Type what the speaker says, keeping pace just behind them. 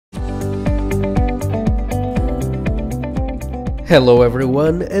Hello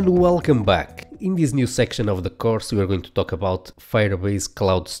everyone and welcome back. In this new section of the course we are going to talk about Firebase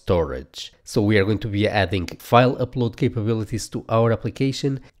Cloud Storage. So we are going to be adding file upload capabilities to our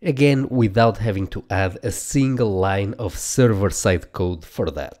application, again without having to add a single line of server-side code for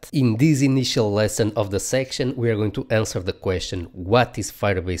that. In this initial lesson of the section we are going to answer the question what is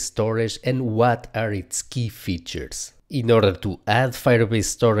Firebase Storage and what are its key features. In order to add Firebase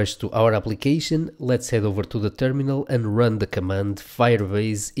Storage to our application, let's head over to the terminal and run the command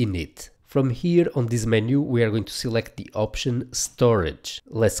firebase init. From here on this menu, we are going to select the option Storage.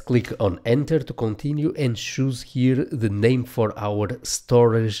 Let's click on Enter to continue and choose here the name for our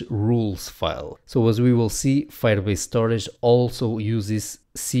storage rules file. So as we will see, Firebase Storage also uses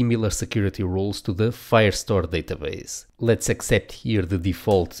similar security rules to the Firestore database. Let's accept here the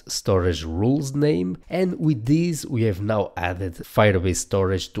default storage rules name, and with this we have now added Firebase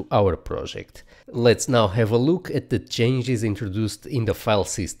Storage to our project. Let's now have a look at the changes introduced in the file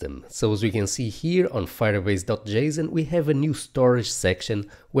system. So as we can see here on firebase.json, we have a new storage section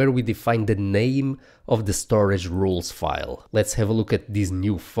where we define the name of the storage rules file. Let's have a look at this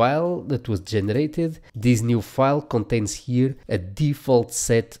new file that was generated. This new file contains here a default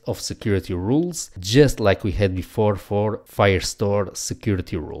set of security rules, just like we had before for Firestore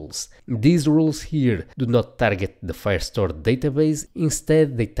security rules. These rules here do not target the Firestore database,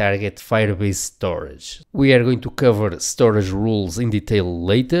 instead they target Firebase Storage. We are going to cover storage rules in detail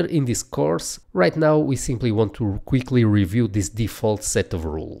later in this course. Right now we simply want to quickly review this default set of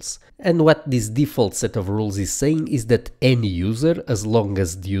rules. And what this default set of rules is saying is that any user, as long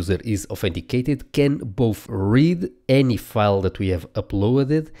as the user is authenticated, can both read any file that we have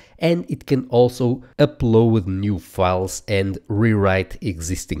uploaded, and it can also upload new files and rewrite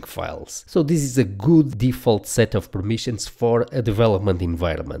existing files. So this is a good default set of permissions for a development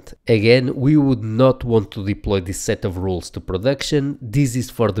environment. Again, we would not want to deploy this set of rules to production. This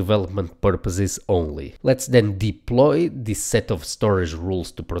is for development purposes only. Let's then deploy this set of storage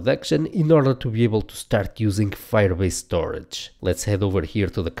rules to production in order to be able to start using Firebase Storage. Let's head over here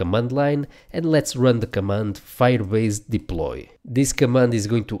to the command line and let's run the command firebase deploy. This command is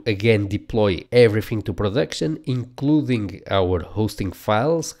going to again deploy everything to production, including our hosting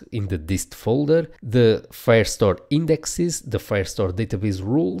files in the dist folder, the Firestore indexes, the Firestore database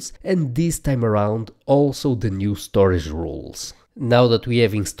rules, and this time around also the new storage rules. Now that we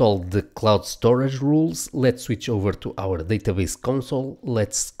have installed the cloud storage rules, let's switch over to our database console.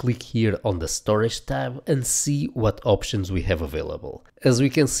 Let's click here on the storage tab and see what options we have available. As we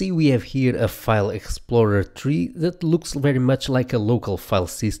can see, we have here a file explorer tree that looks very much like a local file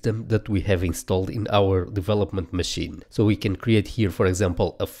system that we have installed in our development machine. So we can create here, for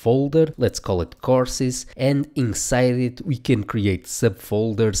example, a folder, let's call it courses, and inside it we can create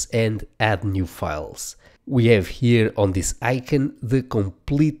subfolders and add new files. We have here on this icon the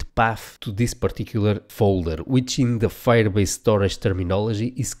complete path to this particular folder, which in the Firebase Storage terminology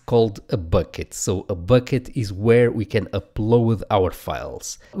is called a bucket. So a bucket is where we can upload our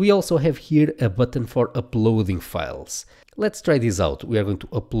files. We also have here a button for uploading files. Let's try this out. We are going to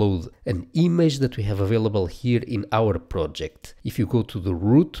upload an image that we have available here in our project. If you go to the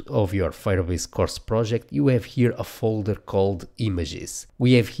root of your Firebase course project, you have here a folder called images.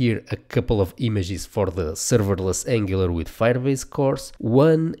 We have here a couple of images for the serverless Angular with Firebase course.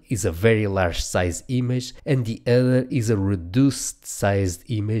 One is a very large size image and the other is a reduced sized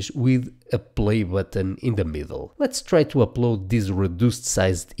image with a play button in the middle. Let's try to upload this reduced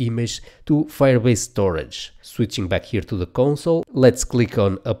sized image to Firebase Storage. Switching back here to the console, let's click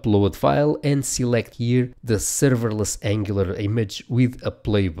on upload file and select here the serverless Angular image with a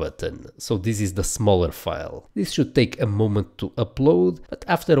play button. So this is the smaller file. This should take a moment to upload, but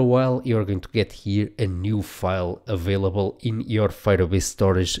after a while you're going to get here a new file available in your Firebase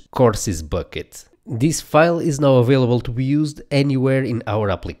Storage courses bucket. This file is now available to be used anywhere in our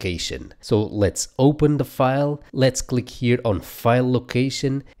application. So let's open the file, let's click here on file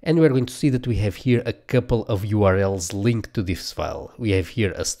location, and we're going to see that we have here a couple of URLs linked to this file. We have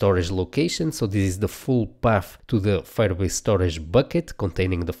here a storage location, so this is the full path to the Firebase Storage bucket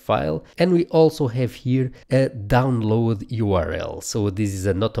containing the file, and we also have here a download URL. So this is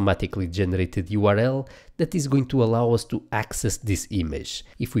an automatically generated URL that is going to allow us to access this image.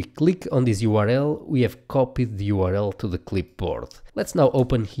 If we click on this URL, we have copied the URL to the clipboard. Let's now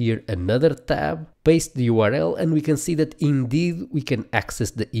open here another tab, paste the URL, and we can see that indeed we can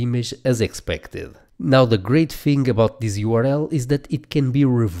access the image as expected. Now the great thing about this URL is that it can be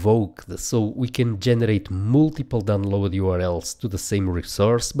revoked, so we can generate multiple download URLs to the same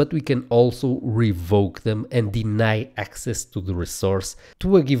resource, but we can also revoke them and deny access to the resource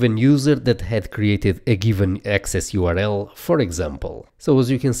to a given user that had created a given access URL, for example. So as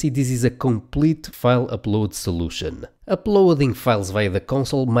you can see, this is a complete file upload solution. Uploading files via the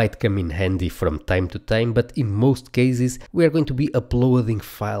console might come in handy from time to time, but in most cases we are going to be uploading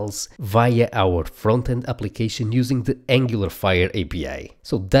files via our front-end application using the Angular Fire API.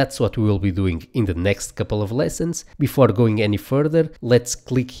 So that's what we will be doing in the next couple of lessons. Before going any further, let's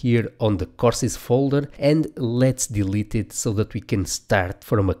click here on the courses folder and let's delete it so that we can start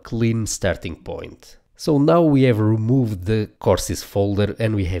from a clean starting point. So now we have removed the courses folder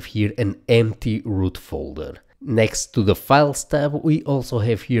and we have here an empty root folder. Next to the Files tab, we also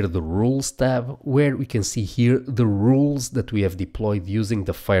have here the Rules tab, where we can see here the rules that we have deployed using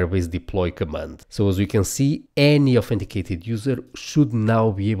the Firebase deploy command. So as we can see, any authenticated user should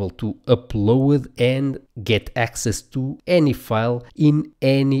now be able to upload and get access to any file in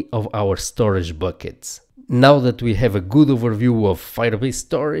any of our storage buckets. Now that we have a good overview of Firebase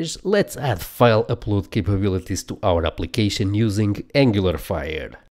Storage, let's add file upload capabilities to our application using Angular Fire.